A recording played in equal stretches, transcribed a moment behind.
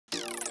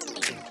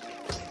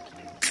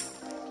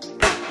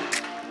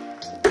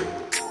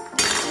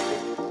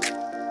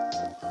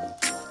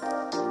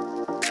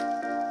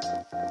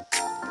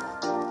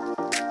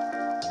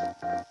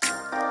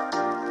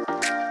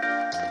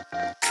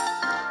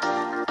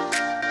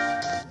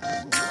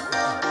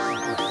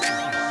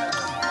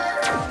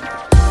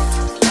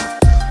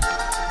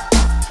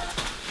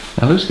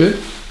That looks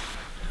good.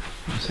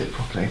 Let's see it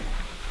properly.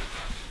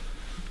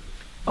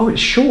 Oh, it's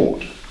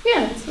short.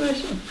 Yeah, it's very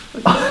short.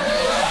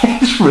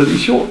 It's really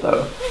short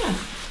though. Yeah.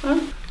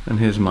 And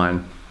here's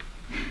mine.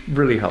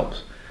 Really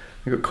helps.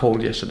 I got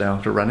cold yesterday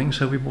after running,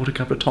 so we bought a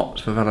couple of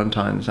tops for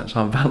Valentines. That's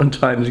our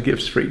Valentine's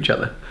gifts for each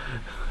other.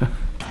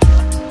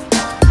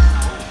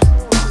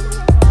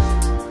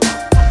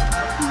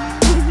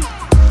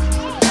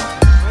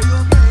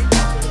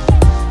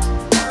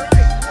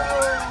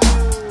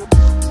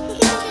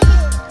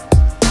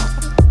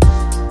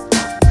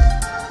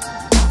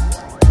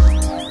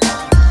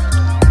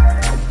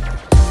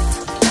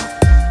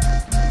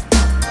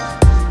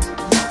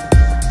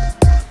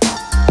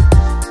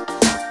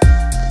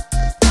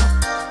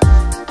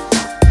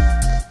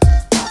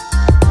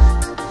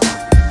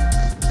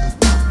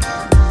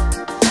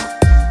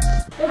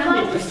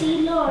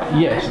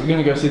 Yes, we're going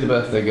to go see the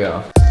birthday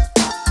girl.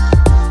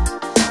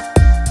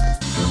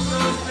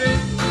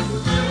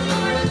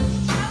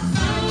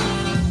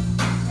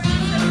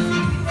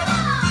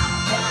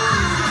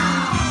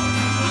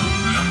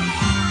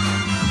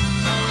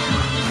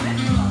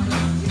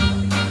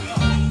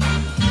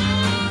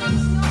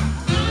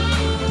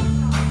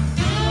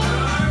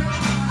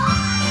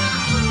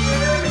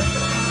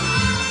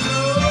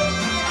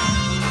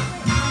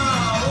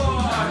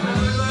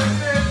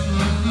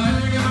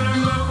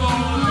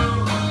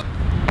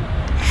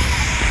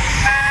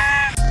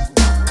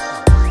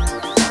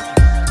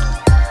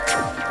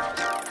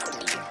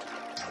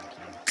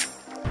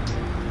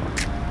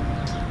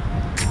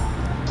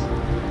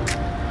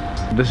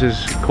 This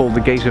is called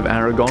the Gate of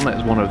Aragon.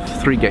 It's one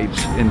of 3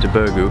 gates into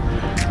Birgu.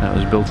 It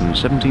was built in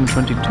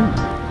 1722.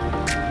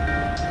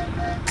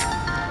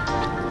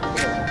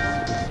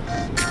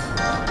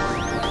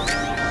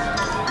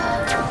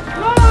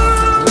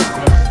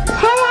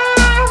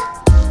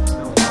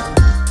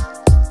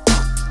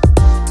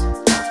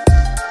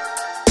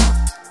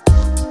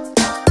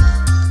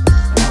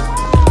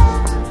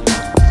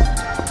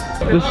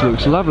 This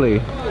looks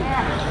lovely.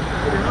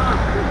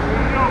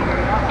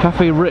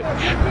 Cafe Rich.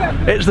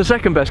 It's the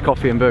second best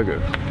coffee in Birgu,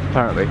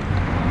 apparently.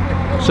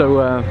 So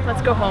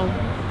let's go home.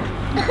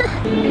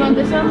 You want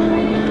this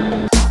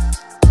one?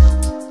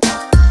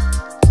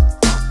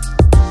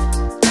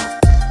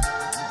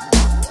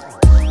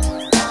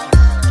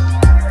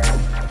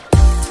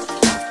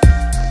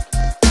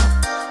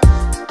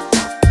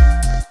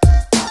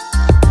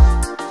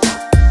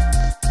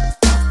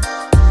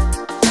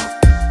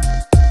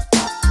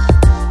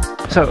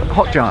 So,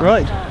 Hotjar.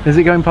 Right. Is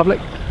it going public?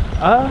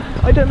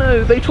 I don't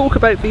know. They talk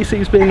about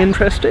VCs being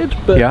interested,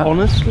 but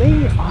honestly,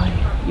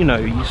 you know,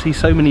 you see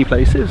so many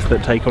places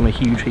that take on a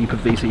huge heap of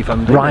VC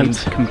funding and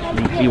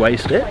completely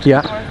waste it.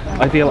 Yeah.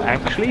 I feel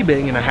actually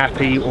being in a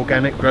happy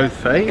organic growth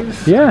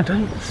phase, I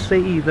don't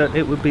see that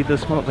it would be the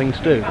smart thing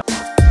to do.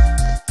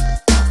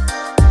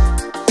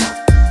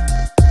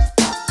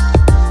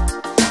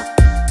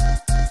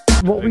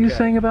 What were you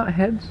saying about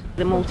heads?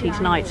 The Maltese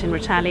Knights in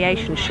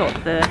retaliation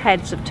shot the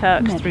heads of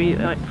Turks through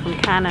from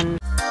cannon.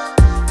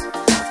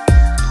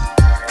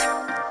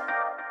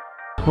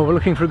 Well, we're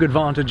looking for a good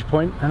vantage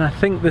point, and I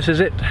think this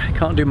is it.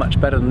 Can't do much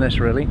better than this,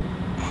 really.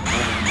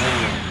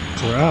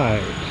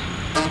 Right.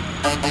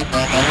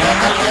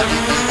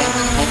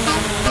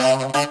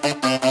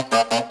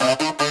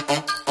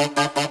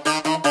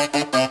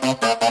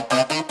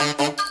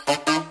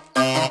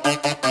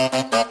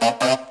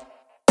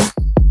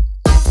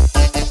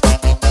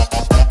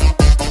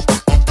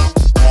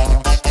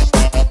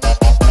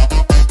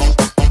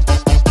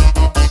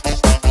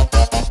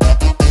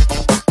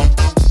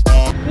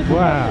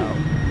 Wow.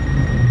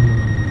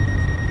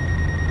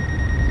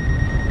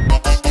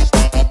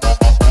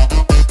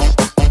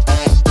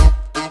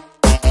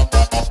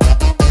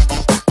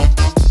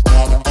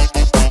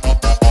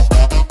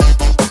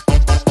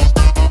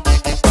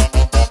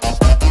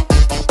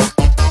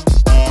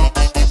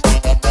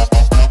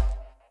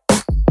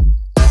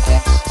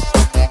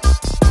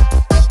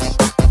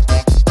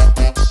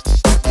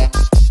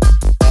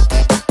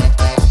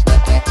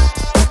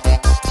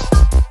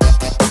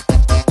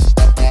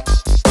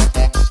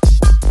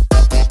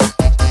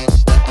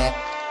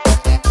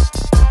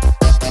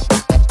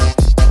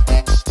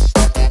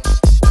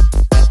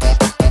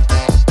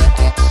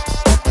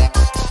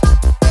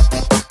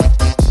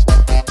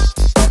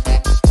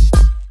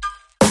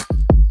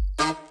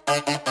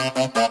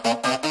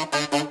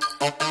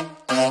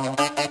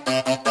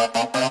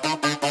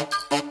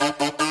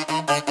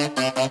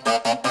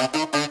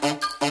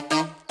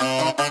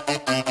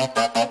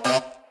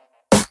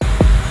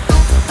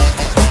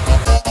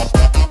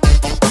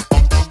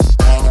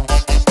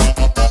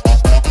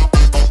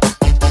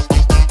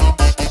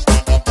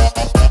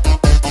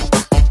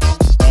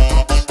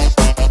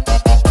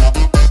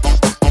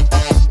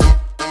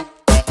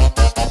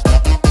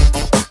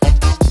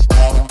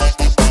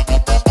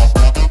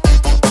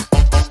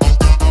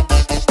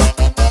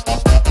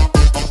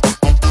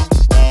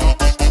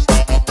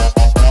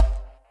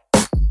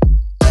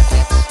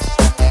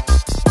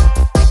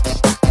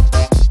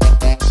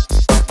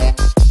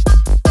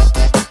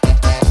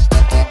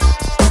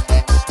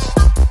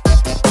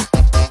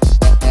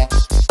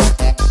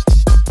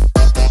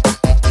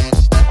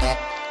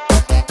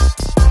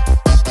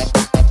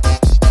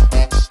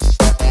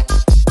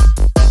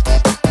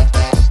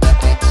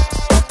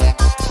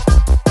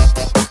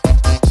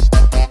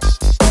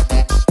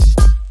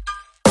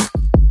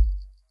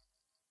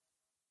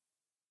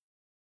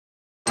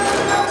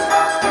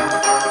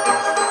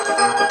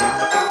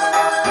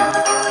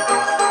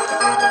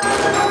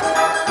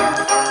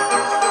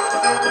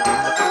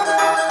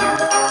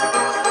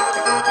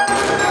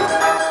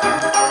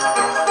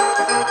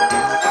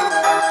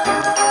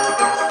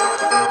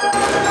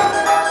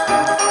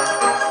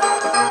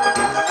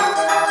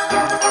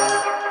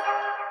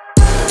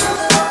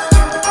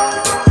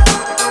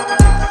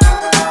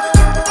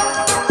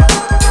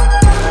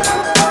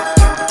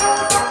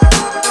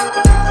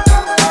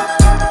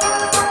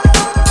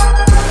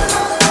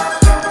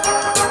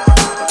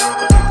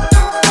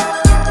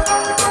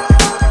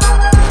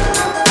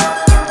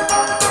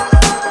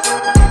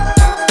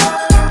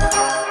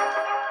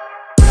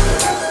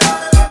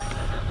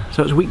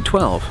 So it's week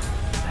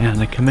 12,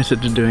 and I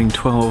committed to doing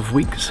 12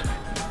 weeks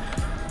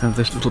of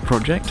this little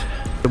project.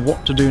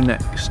 What to do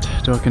next?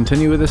 Do I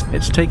continue with this?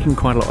 It's taking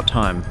quite a lot of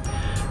time,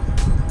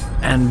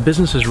 and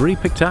business has really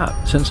picked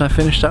up since I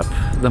finished up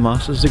the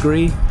master's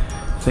degree.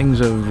 Things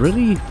have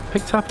really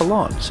picked up a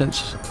lot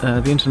since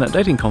the internet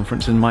dating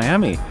conference in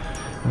Miami.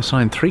 I've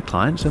signed 3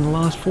 clients in the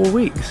last 4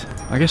 weeks.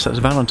 I guess that's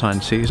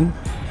Valentine's season.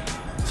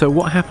 So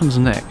what happens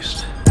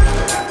next?